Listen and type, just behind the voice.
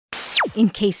in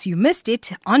case you missed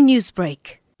it on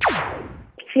Newsbreak.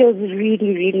 Feels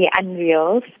really, really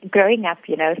unreal. Growing up,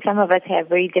 some of us have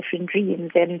very different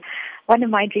dreams, and one of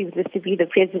my dreams was to be the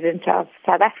president of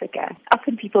South Africa.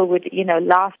 Often people would,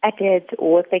 laugh at it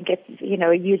or think it's,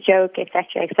 a huge joke,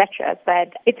 etc., etc.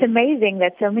 But it's amazing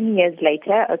that so many years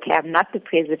later, okay, I'm not the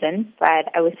president, but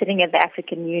I was sitting at the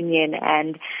African Union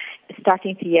and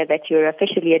starting to hear that you're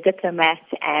officially a diplomat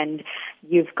and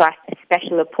you've got a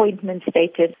special appointment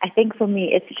status. I think for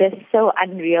me it's just so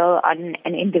unreal on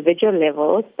an individual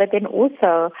level, but then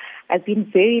also I've been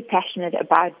very passionate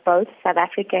about both South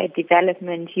Africa,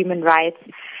 development, human rights,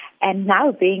 and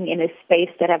now being in a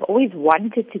space that I've always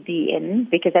wanted to be in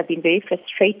because I've been very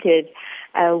frustrated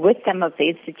with some of the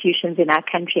institutions in our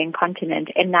country and continent,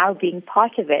 and now being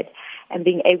part of it and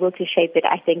being able to shape it,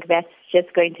 I think that's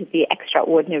just going to be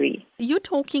extraordinary. You're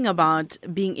talking about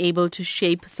being able to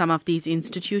shape some of these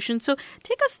institutions. So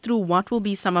take us through what will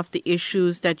be some of the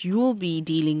issues that you'll be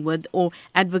dealing with or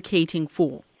advocating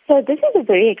for. So this is a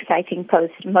very exciting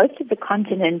post. Most of the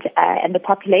continent and the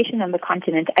population on the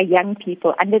continent are young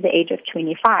people under the age of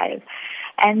 25.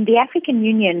 And the African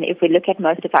Union, if we look at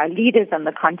most of our leaders on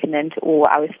the continent or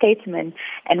our statesmen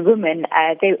and women,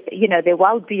 they're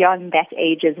well beyond that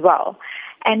age as well.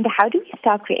 And how do we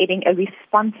start creating a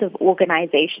responsive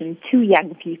organization to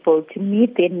young people to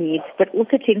meet their needs, but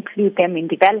also to include them in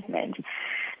development?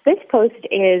 This post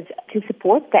is to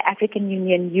support the African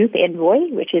Union Youth Envoy,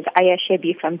 which is Aya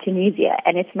Shebi from Tunisia,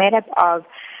 and it's made up of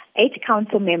 8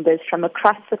 council members from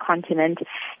across the continent.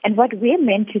 And what we're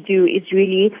meant to do is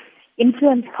really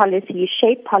influence policies,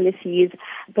 shape policies,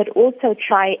 but also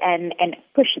try and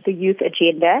push the youth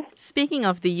agenda. Speaking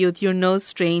of the youth, you're no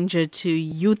stranger to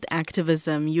youth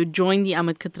activism. You joined the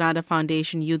Amit Kathrada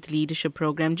Foundation Youth Leadership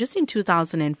Program just in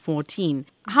 2014.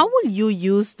 How will you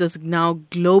use this now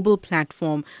global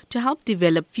platform to help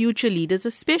develop future leaders,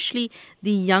 especially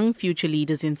the young future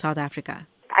leaders in South Africa?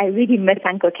 I really miss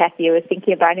Uncle Kathy. I was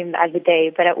thinking about him the other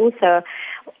day, but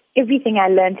everything I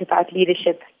learned about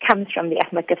leadership comes from the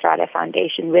Ahmed Kathrada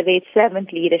Foundation, whether it's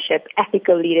servant leadership,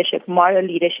 ethical leadership, moral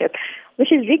leadership,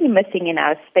 which is really missing in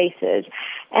our spaces.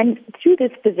 And through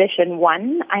this position,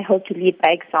 1, I hope to lead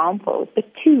by example,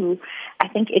 but 2, I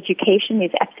think education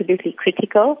is absolutely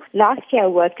critical. Last year I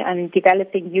worked on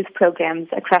developing youth programs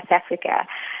across Africa,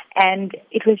 and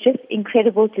it was just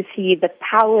incredible to see the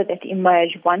power that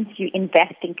emerged once you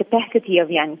invest in capacity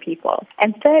of young people.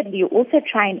 And thirdly, you also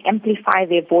try and amplify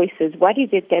their voices. What is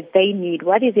it that they need?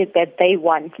 What is it that they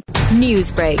want?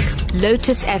 Newsbreak,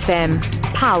 Lotus FM,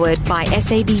 powered by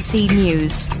SABC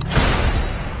News.